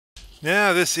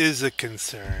Now this is a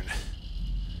concern.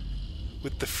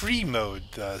 With the free mode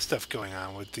stuff going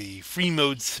on, with the free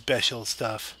mode special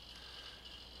stuff.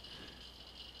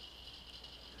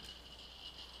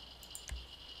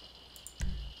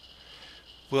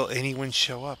 Will anyone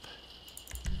show up?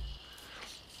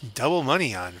 Double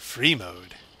money on free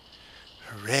mode.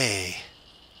 Hooray.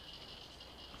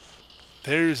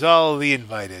 There's all the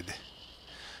invited.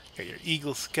 Got your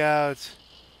Eagle Scouts,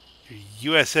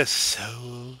 your USS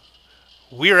Soul.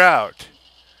 We're out.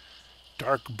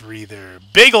 Dark Breather.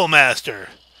 Bagel Master.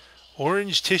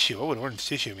 Orange Tissue. What would Orange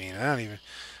Tissue mean? I don't even...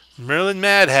 Merlin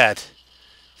Mad Hat.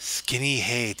 Skinny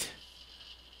Hate.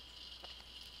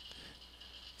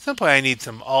 At some point I need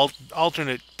some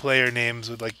alternate player names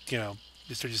with, like, you know,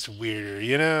 just weirder,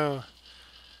 you know?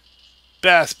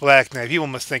 Bass Black Knight. People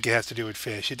must think it has to do with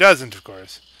fish. It doesn't, of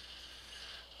course.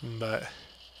 But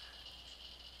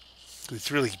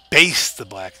it's really base, the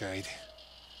Black Knight.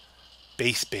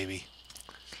 Base, baby.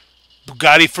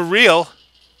 Bugatti for real.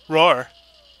 Roar.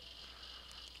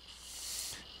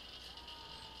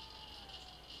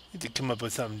 Need to come up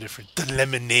with something different. The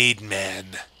Lemonade Man.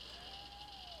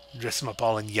 Dress him up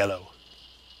all in yellow.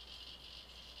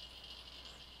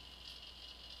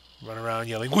 Run around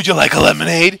yelling, "Would you like a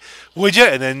lemonade? Would you?"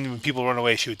 And then when people run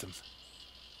away, shoot them.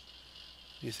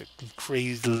 He's a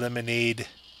crazed lemonade.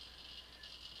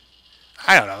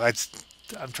 I don't know.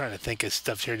 I'm trying to think of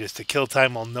stuff here just to kill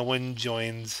time while no one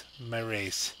joins my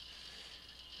race.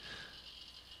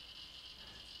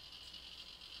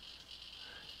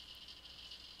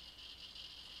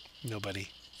 Nobody.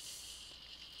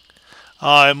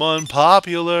 I'm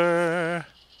unpopular.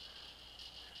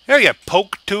 There you go.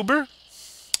 Poke Tuber.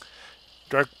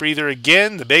 Dark Breather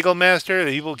again. The Bagel Master.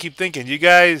 The people keep thinking, you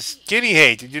guys skinny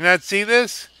hate. Did you not see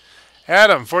this?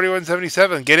 Adam,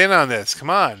 4177. Get in on this. Come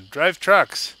on. Drive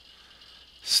trucks.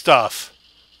 Stuff.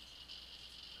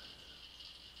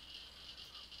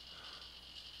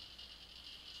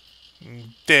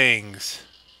 Things.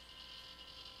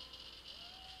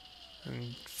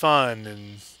 And fun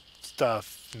and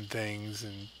stuff and things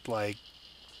and like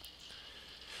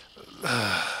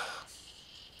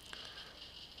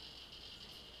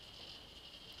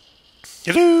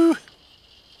hello,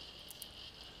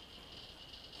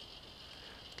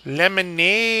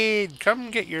 lemonade, come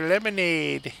get your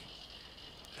lemonade.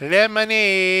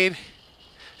 Lemonade.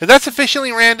 Is that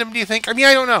sufficiently random, do you think? I mean,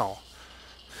 I don't know.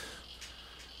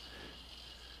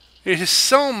 There's just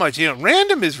so much, you know,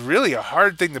 random is really a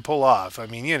hard thing to pull off. I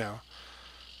mean, you know.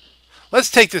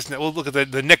 Let's take this. We'll look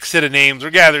at the next set of names.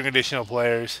 We're gathering additional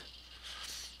players.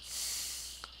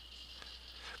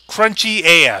 Crunchy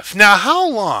AF. Now, how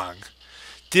long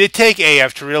did it take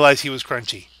AF to realize he was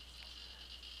crunchy?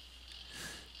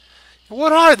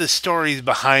 What are the stories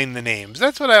behind the names?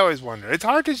 That's what I always wonder. It's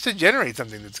hard just to generate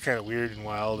something that's kind of weird and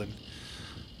wild and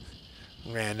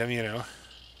random, you know.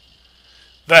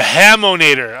 The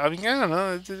Hamonator. I mean, I don't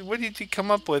know. What did you come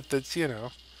up with that's, you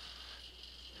know.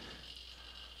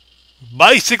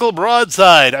 Bicycle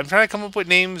Broadside. I'm trying to come up with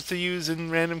names to use in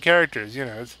random characters, you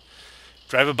know.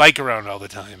 Drive a bike around all the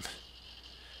time.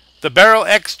 The Barrel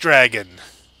X Dragon.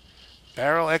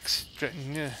 Barrel X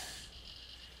Dragon.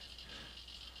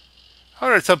 I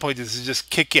wonder at some point this is just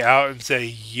kick you out and say,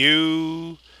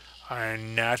 you are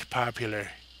not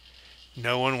popular.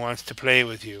 No one wants to play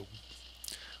with you.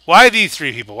 Why these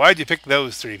three people? Why'd you pick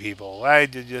those three people?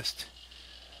 Why'd you just...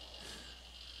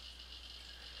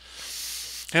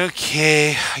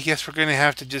 Okay, I guess we're going to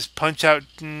have to just punch out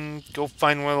and go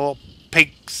find one of the little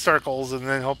pink circles and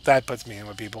then hope that puts me in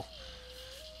with people.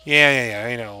 Yeah,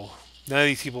 I know. None of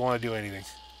these people want to do anything.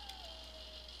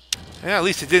 Yeah, at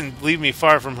least it didn't leave me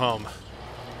far from home.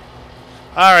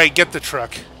 Alright, get the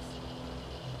truck.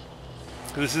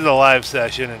 This is a live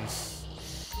session, and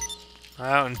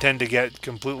I don't intend to get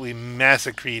completely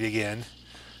massacred again.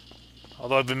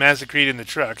 Although I've been massacred in the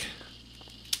truck.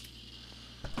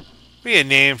 We need a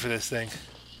name for this thing.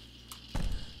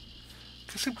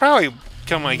 Because we probably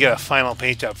come when I get a final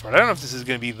paint job for it. I don't know if this is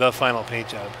going to be the final paint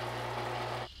job.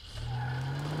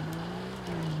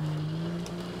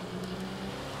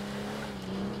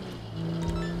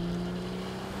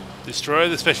 Destroy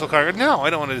the special cargo. No, I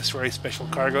don't want to destroy special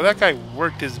cargo. That guy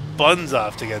worked his buns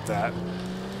off to get that.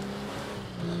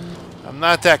 I'm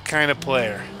not that kind of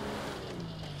player.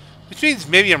 Which means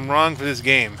maybe I'm wrong for this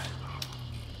game.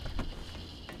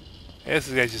 I guess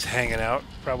this guy's just hanging out.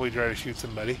 Probably trying to shoot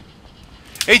somebody.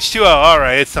 H2O,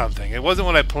 alright, it's something. It wasn't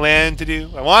what I planned to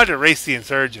do. I wanted to race the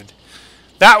Insurgent.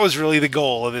 That was really the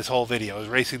goal of this whole video, was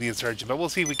racing the Insurgent. But we'll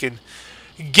see if we can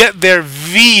get there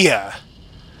via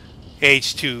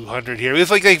H200 here.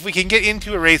 It's like if we can get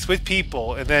into a race with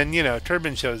people, and then, you know,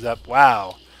 Turbine shows up.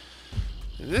 Wow.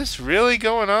 Is this really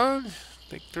going on?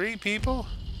 Like 3 people?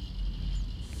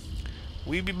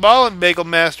 We be balling, Bagel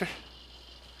Master.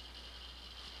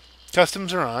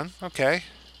 Customs are on. Okay.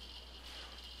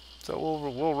 So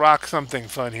we'll rock something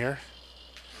fun here.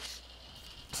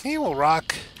 He will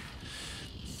rock.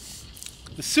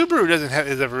 The Subaru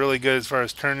is ever really good as far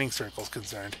as turning circles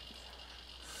concerned.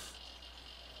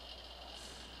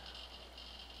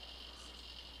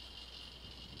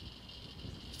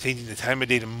 Changing the time of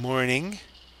day to morning.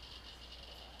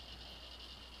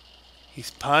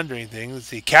 He's pondering things. Let's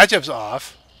see. Catch-up's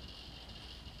off.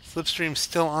 Slipstream's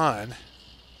still on.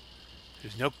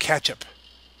 There's no catch-up.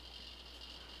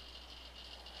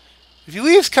 If he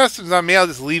leaves customs on me, I'll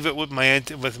just leave it with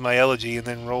my elegy and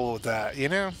then roll with that, you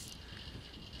know?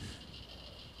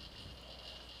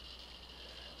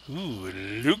 Ooh,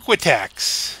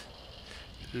 Luquitax.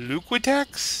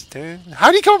 Luquitax? How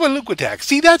do you come up with Luquitax?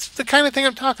 See, that's the kind of thing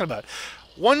I'm talking about.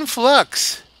 One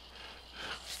flux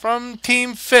from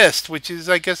Team Fist, which is,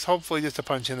 I guess, hopefully just a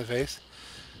punch in the face.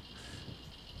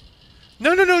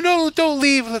 No, don't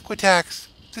leave, Liquitax.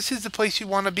 This is the place you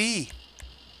want to be.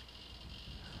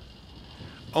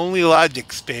 Only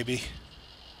logics, baby.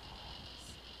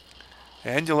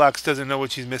 Angelox doesn't know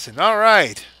what she's missing. All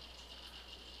right.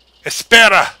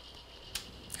 Espera.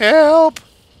 Help.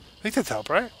 I think that's help,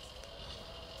 right?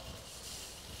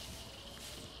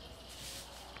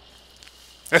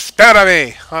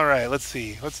 Espérame. All right, let's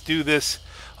see. Let's do this.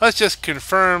 Let's just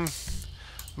confirm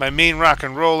my main rock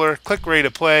and roller. Click ready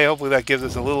to play. Hopefully that gives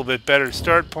us a little bit better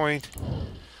start point.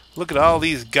 Look at all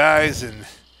these guys and...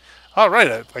 All right,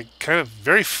 a like kind of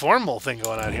very formal thing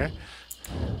going on here.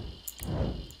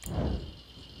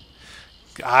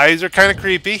 Eyes are kind of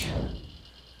creepy.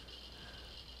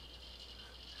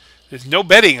 There's no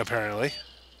betting apparently.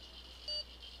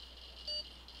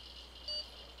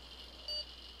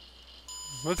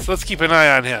 Let's keep an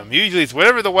eye on him. Usually it's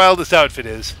whatever the wildest outfit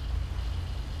is.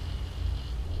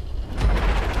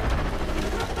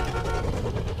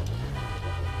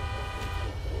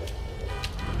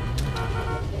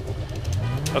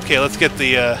 Okay, let's get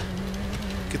the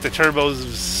turbos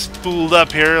spooled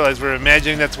up here, as we're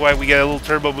imagining. That's why we get a little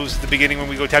turbo boost at the beginning when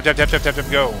we go tap, tap, tap, tap, tap, tap,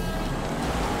 go.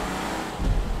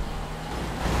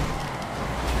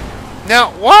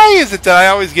 Now, why is it that I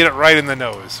always get it right in the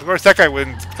nose? Of course, that guy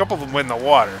wins. A couple of them win the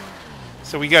water.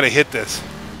 So we got to hit this.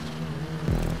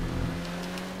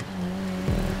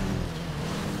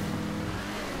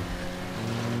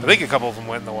 I think a couple of them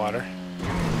went in the water.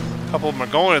 A couple of them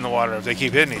are going in the water if they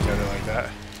keep hitting each other like that.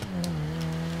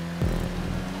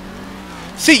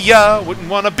 See ya! Wouldn't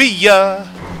want to be ya!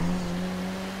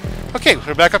 Okay,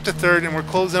 we're back up to third and we're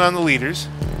closing on the leaders.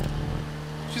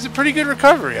 Which is a pretty good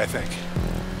recovery, I think.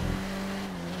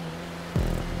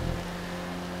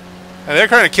 And they're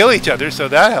trying to kill each other, so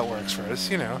that how it works for us,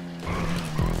 you know.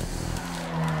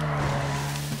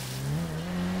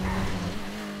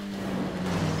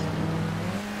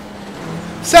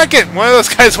 Second! One of those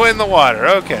guys went in the water.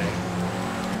 Okay.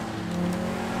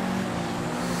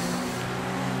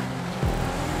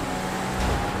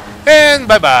 And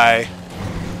bye-bye.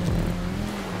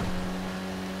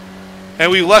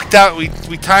 And we lucked out. We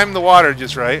timed the water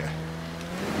just right.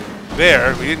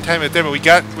 There. We didn't time it there, but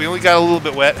we only got a little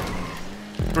bit wet.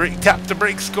 Tap the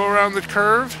brakes, go around the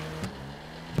curve.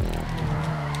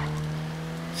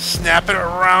 Snap it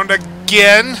around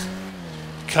again.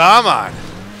 Come on.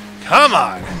 Come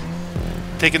on.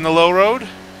 Taking the low road.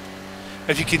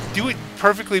 If you can do it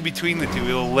perfectly between the two,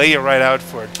 it'll lay you right out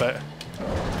for it, but...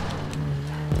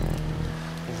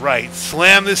 Right.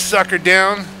 Slam this sucker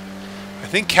down. I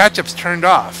think catch-up's turned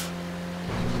off.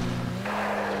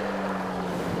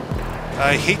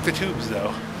 I hate the tubes,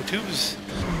 though. The tubes...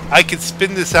 I could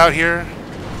spin this out here.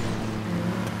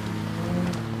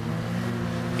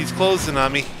 He's closing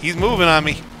on me. He's moving on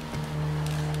me.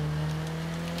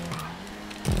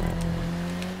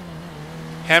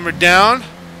 Hammer down.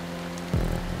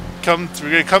 We're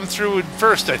gonna come through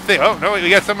first, I think. Oh no, we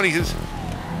got somebody who's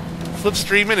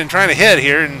slipstreaming and trying to hit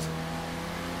here. And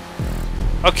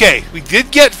okay, we did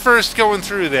get first going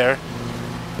through there.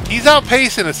 He's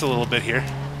outpacing us a little bit here.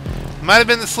 Might have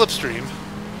been the slipstream.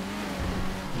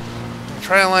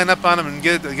 Try to line up on him and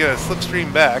get a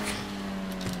slipstream back.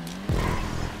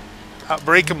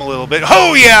 Outbrake him a little bit.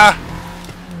 Oh yeah!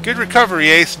 Good recovery,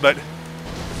 Ace, but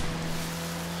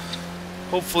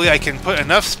hopefully I can put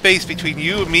enough space between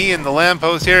you and me and the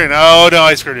lamppost here. And oh no,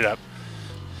 I screwed it up.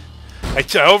 I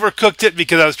overcooked it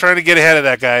because I was trying to get ahead of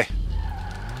that guy.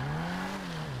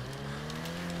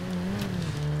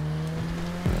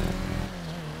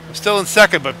 I'm still in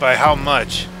second, but by how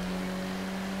much?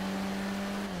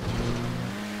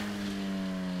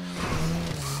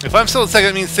 If I'm still in second,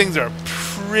 it means things are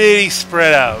pretty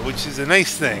spread out, which is a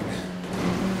nice thing.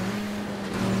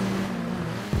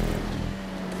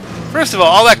 First of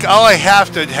all I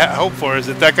have to hope for is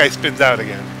that that guy spins out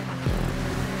again.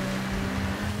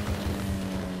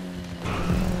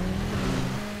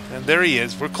 And there he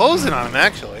is. We're closing on him,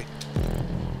 actually.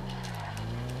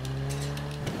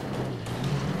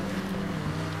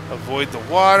 Avoid the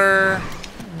water.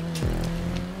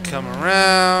 Come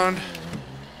around.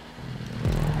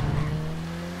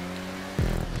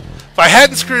 If I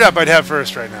hadn't screwed up, I'd have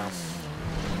first right now.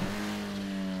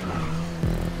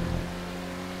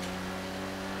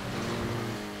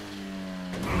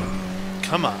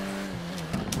 Come on.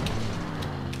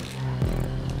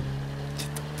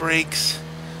 Hit the brakes.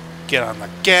 Get on the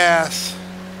gas.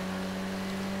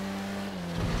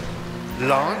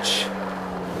 Launch.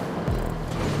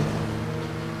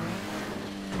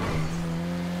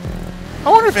 I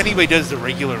wonder if anybody does the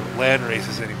regular land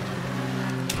races anymore.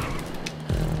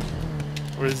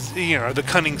 Or is, you know, are the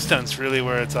cunning stunts really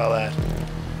where it's all at?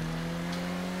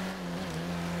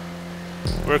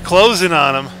 We're closing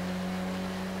on them.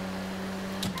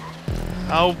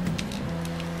 Oh.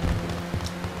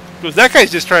 Because that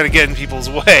guy's just trying to get in people's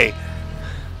way.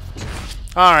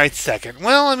 Alright, second.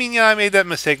 Well, I mean, yeah, I made that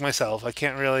mistake myself. I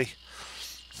can't really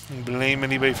blame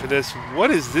anybody for this.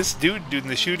 What is this dude doing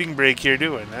the shooting brake here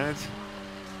doing? That's...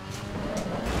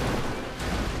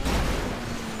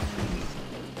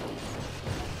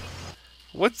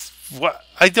 What?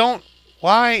 I don't...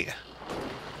 Why?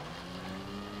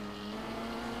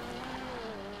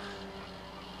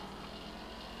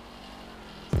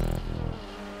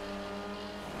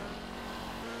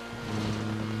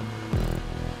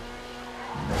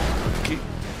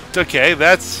 Okay,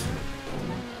 that's...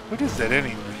 What is that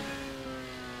anyway?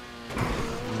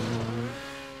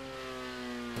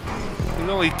 There's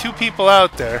only 2 people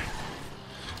out there.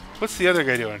 What's the other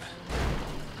guy doing?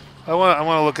 I want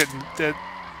to look at that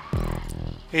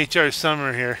HR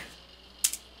Summer here.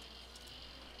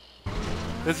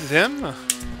 This is him?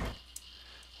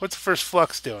 What's First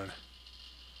Flux doing?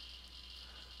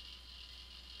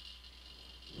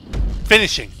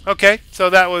 Finishing. Okay, so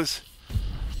that was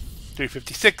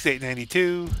 356,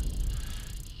 892.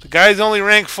 The guy's only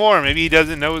rank 4. Maybe he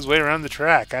doesn't know his way around the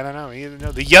track. I don't know. He doesn't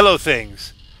know. The yellow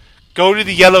things. Go to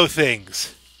the yellow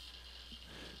things.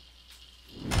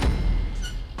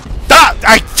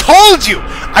 I told you!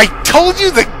 I told you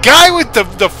the guy with the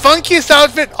funkiest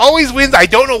outfit always wins. I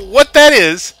don't know what that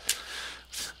is,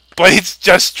 but it's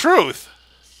just truth.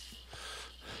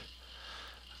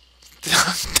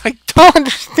 I don't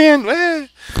understand.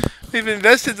 They've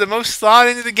invested the most thought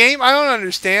into the game. I don't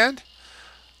understand.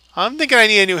 I'm thinking I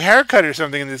need a new haircut or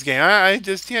something in this game. I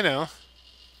just, you know.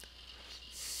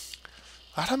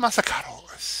 A lot of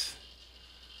masacaros.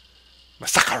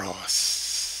 Masacaros.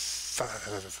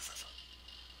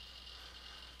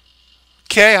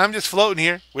 Okay, I'm just floating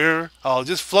here. We're all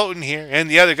just floating here. And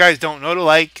the other guys don't know to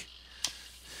like.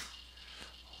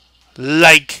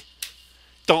 Like.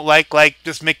 Don't like.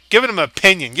 Just give them an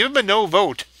opinion. Give them a no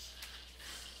vote.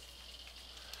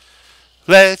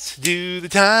 Let's do the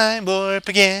time warp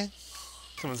again.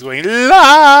 Someone's going,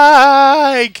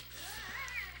 like.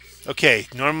 Okay,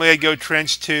 normally I'd go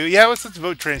trench 2. Yeah, let's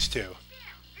vote trench 2.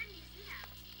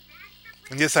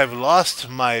 And yes, I've lost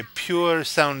my pure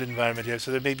sound environment here,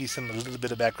 so there may be a little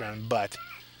bit of background, but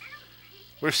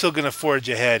we're still going to forge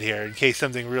ahead here in case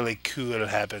something really cool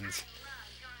happens.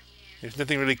 If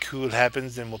nothing really cool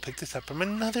happens, then we'll pick this up from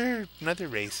another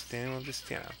race. Then we'll just,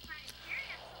 you know,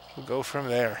 we'll go from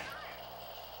there.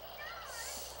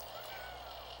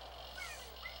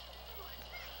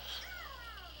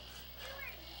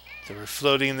 So we're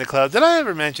floating in the clouds. Did I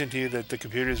ever mention to you that the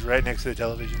computer's right next to the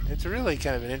television? It's really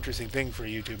kind of an interesting thing for a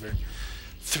YouTuber.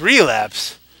 3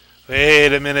 laps?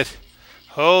 Wait a minute.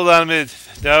 Hold on a minute.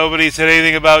 Nobody said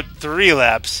anything about 3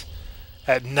 laps.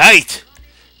 At night.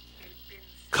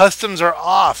 Customs are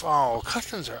off. Oh,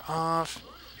 customs are off.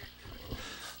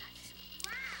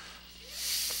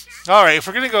 Alright, if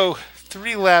we're going to go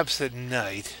 3 laps at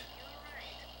night...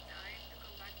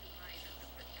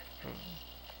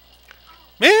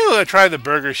 Maybe we'll try the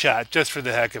burger shot just for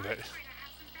the heck of it.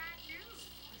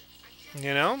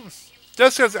 You know?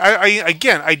 Just because, I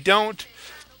don't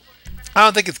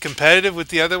think it's competitive with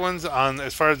the other ones on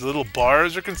as far as the little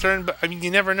bars are concerned, but I mean, you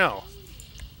never know.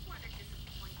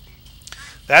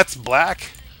 That's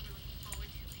black.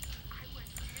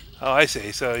 Oh, I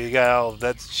see. So you got all,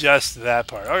 that's just that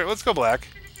part. All right, let's go black.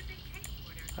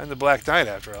 I'm the Black Knight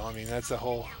after all. I mean, that's the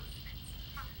whole...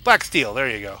 Black steel, there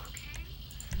you go.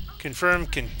 Confirm,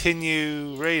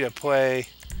 continue, ready to play.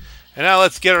 And now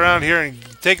let's get around here and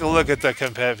take a look at the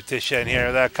competition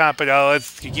here.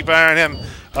 Let's keep an eye on him.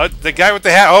 The guy with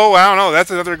the hat. Oh, I don't know.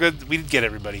 That's another good. We did get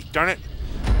everybody. Darn it.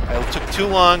 I took too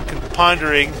long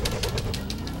pondering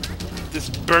this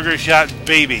burger shot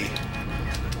baby.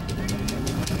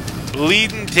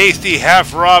 Bleeding tasty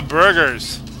half-raw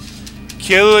burgers.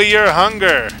 Kill your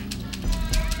hunger.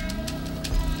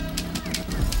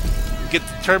 Get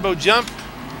the turbo jump.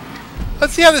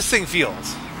 Let's see how this thing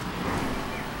feels.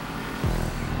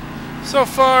 So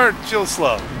far, it feels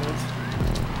slow.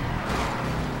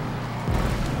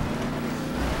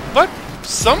 But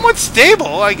somewhat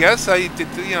stable, I guess. I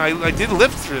did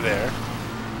lift through there.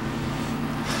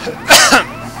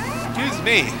 Excuse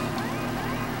me.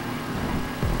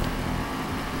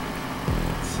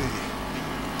 Let's see.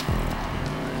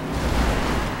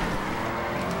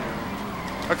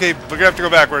 Okay, we're gonna have to go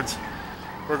backwards.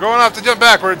 We're going off to jump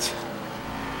backwards.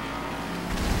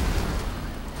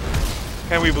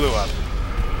 And we blew up.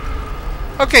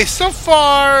 Okay, so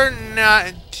far,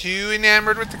 not too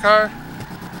enamored with the car.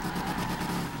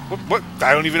 What?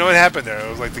 I don't even know what happened there. It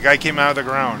was like the guy came out of the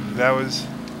ground. That was...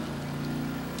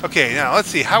 Okay, now let's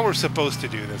see how we're supposed to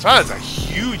do this. Wow, there's a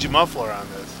huge muffler on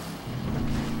this.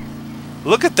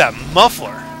 Look at that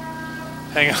muffler.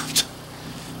 Hang on.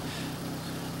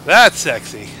 That's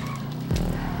sexy.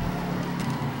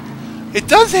 It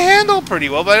does handle pretty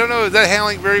well, but I don't know, is that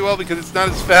handling very well because it's not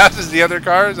as fast as the other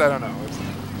cars? I don't know.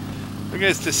 We're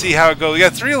going to see how it goes. We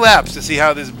got 3 laps to see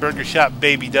how this burger shop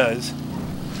baby does.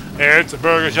 It's a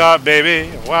burger shop baby,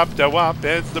 wop da wop.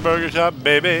 It's the burger shop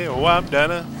baby, wop da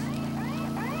da.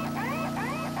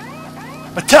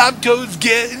 My top coat's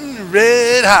getting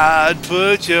red hot.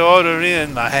 Put your order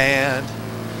in my hand.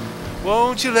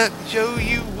 Won't you let me show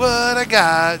you what I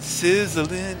got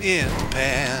sizzling in the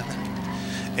pan?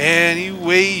 Any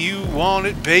way you want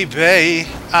it, baby,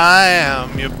 I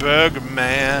am your burger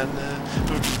man.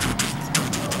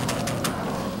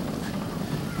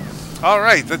 All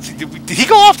right, let's see. Did he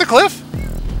go off the cliff?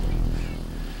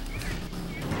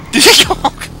 Did he go?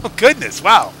 Oh goodness!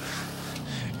 Wow.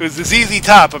 It was the ZZ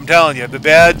Top. I'm telling you, the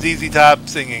bad ZZ Top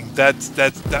singing. That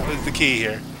was the key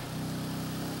here.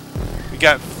 We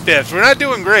got 5th. We're not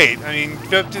doing great. I mean,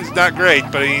 5th is not great,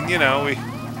 but I mean, you know,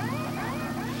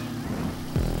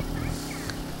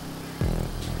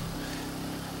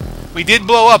 we did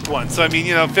blow up once. So I mean,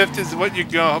 you know, 5th is what you're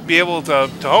gonna be able to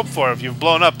hope for if you've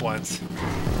blown up once.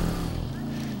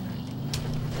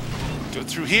 Go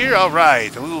through here. All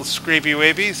right, a little scrapey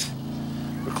wapies.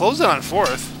 We're closing on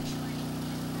 4th.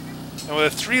 And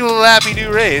with a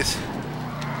 3-lappy-do race,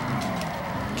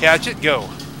 catch it, go.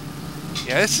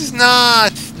 Yeah, this is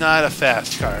not a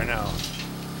fast car, no.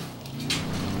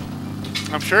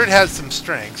 I'm sure it has some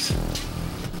strengths.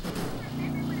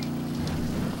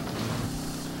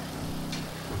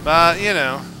 But, you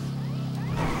know.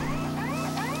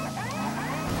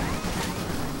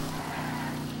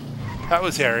 That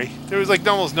was hairy. There was like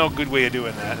almost no good way of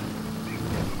doing that.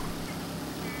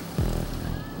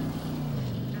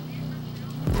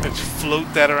 Let's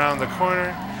float that around the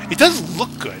corner. It does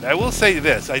look good. I will say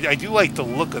this. I do like the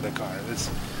look of the car. This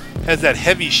has that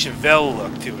heavy Chevelle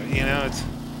look to it. You know, it's...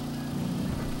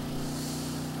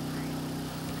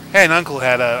 Hey, an uncle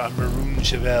had a maroon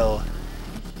Chevelle.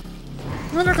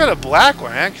 And then I got a black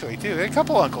one, actually, too. They had a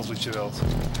couple uncles with Chevelles.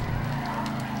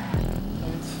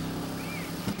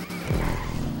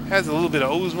 Has a little bit of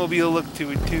Oldsmobile look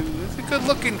to it, too. It's a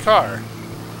good-looking car.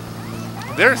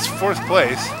 There's 4th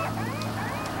place.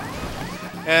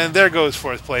 And there goes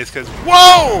 4th place, because...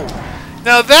 Whoa!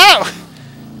 Now that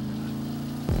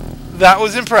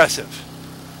was impressive.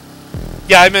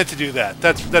 Yeah, I meant to do that.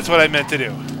 That's what I meant to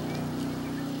do.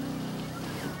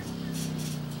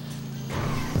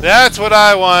 That's what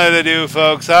I wanted to do,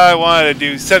 folks. I wanted to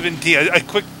do 17... I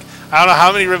don't know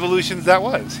how many revolutions that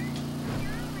was.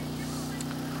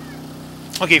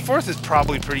 Okay, 4th is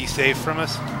probably pretty safe from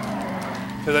us.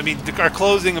 Because, I mean, our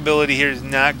closing ability here is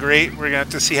not great. We're going to have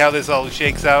to see how this all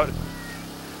shakes out.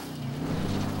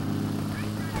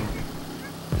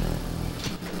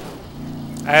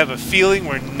 I have a feeling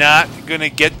we're not going to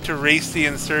get to race the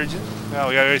Insurgent. Oh,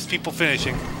 yeah, there's people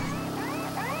finishing.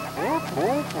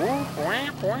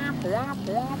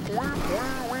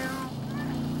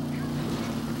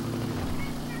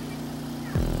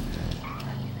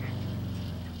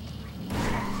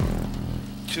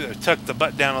 Should have tucked the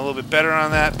butt down a little bit better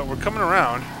on that, but we're coming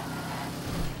around.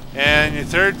 And your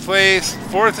 3rd place,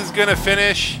 4th is going to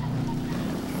finish.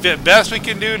 Best we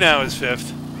can do now is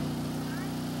 5th.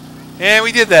 And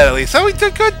we did that at least. So we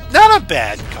did good. Not a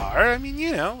bad car. I mean,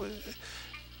 you know,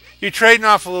 you're trading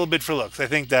off a little bit for looks. I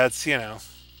think that's,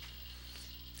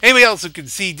 anybody else who can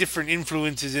see different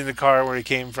influences in the car where it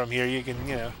came from here, you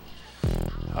can.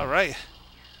 All right.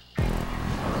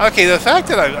 Okay, the fact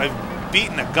that I've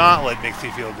beaten a gauntlet makes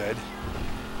me feel good.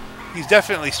 He's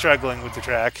definitely struggling with the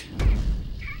track.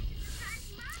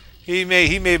 He may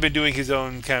have been doing his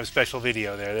own kind of special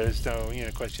video there. There's no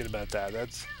question about that.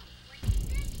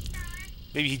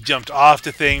 Maybe he jumped off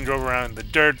the thing, drove around in the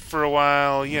dirt for a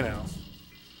while.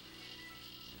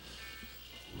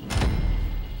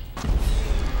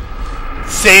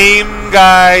 Same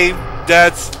guy.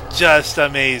 That's just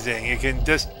amazing. You can.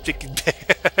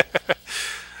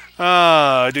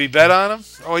 Do we bet on him?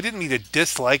 Oh, I didn't need a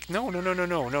dislike. No.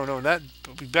 That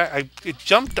it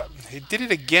jumped up. It did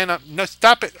it again. No,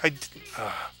 stop it.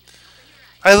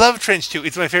 I love Trench 2.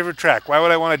 It's my favorite track. Why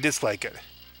would I want to dislike it?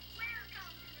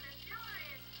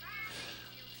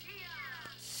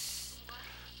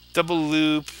 Double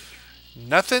loop.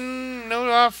 Nothing. No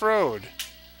off-road.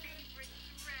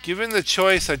 Given the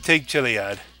choice, I'd take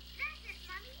Chiliad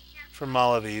from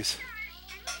all of these.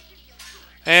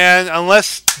 And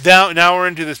unless now we're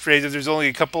into this phase, there's only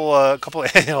a couple, a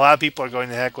lot of people are going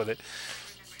to heck with it.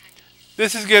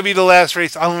 This is going to be the last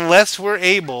race, unless we're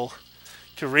able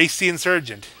to race the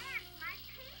Insurgent.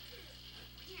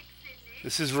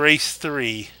 This is race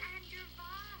 3.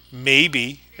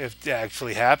 Maybe, if it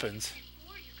actually happens.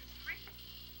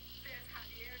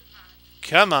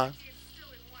 Come on.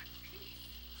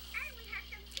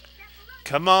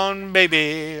 Come on,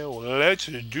 baby. Let's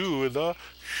do the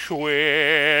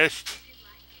twist.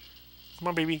 Come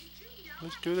on, baby.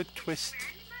 Let's do the twist.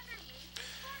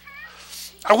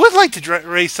 I would like to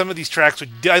race some of these tracks.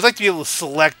 I'd like to be able to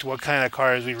select what kind of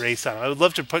cars we race on. I would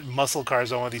love to put muscle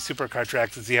cars on one of these supercar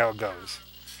tracks and see how it goes.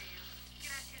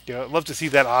 I'd love to see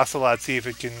that Ocelot, see if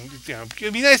it can,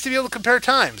 it'd be nice to be able to compare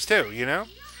times, too, You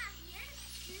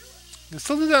can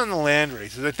still do that on the land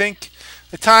races. I think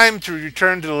the time to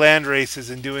return to the land races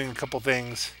and doing a couple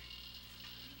things.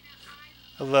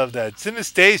 I love that. Send a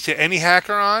stage to any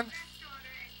hacker on.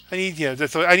 I need,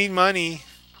 I need money.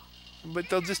 But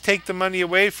they'll just take the money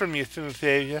away from you,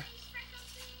 Fanciest.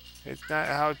 It's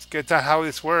not how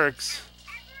this works.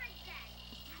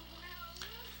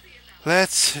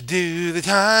 Let's do the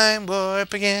time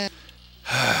warp again.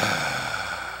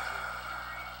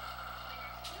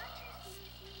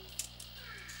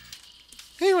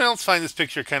 Anyone else find this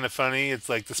picture kind of funny? It's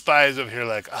like the spy's over here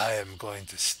like, I am going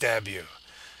to stab you.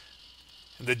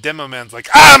 And the demo man's like,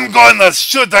 I'm going to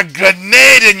shoot a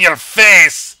grenade in your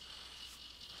face.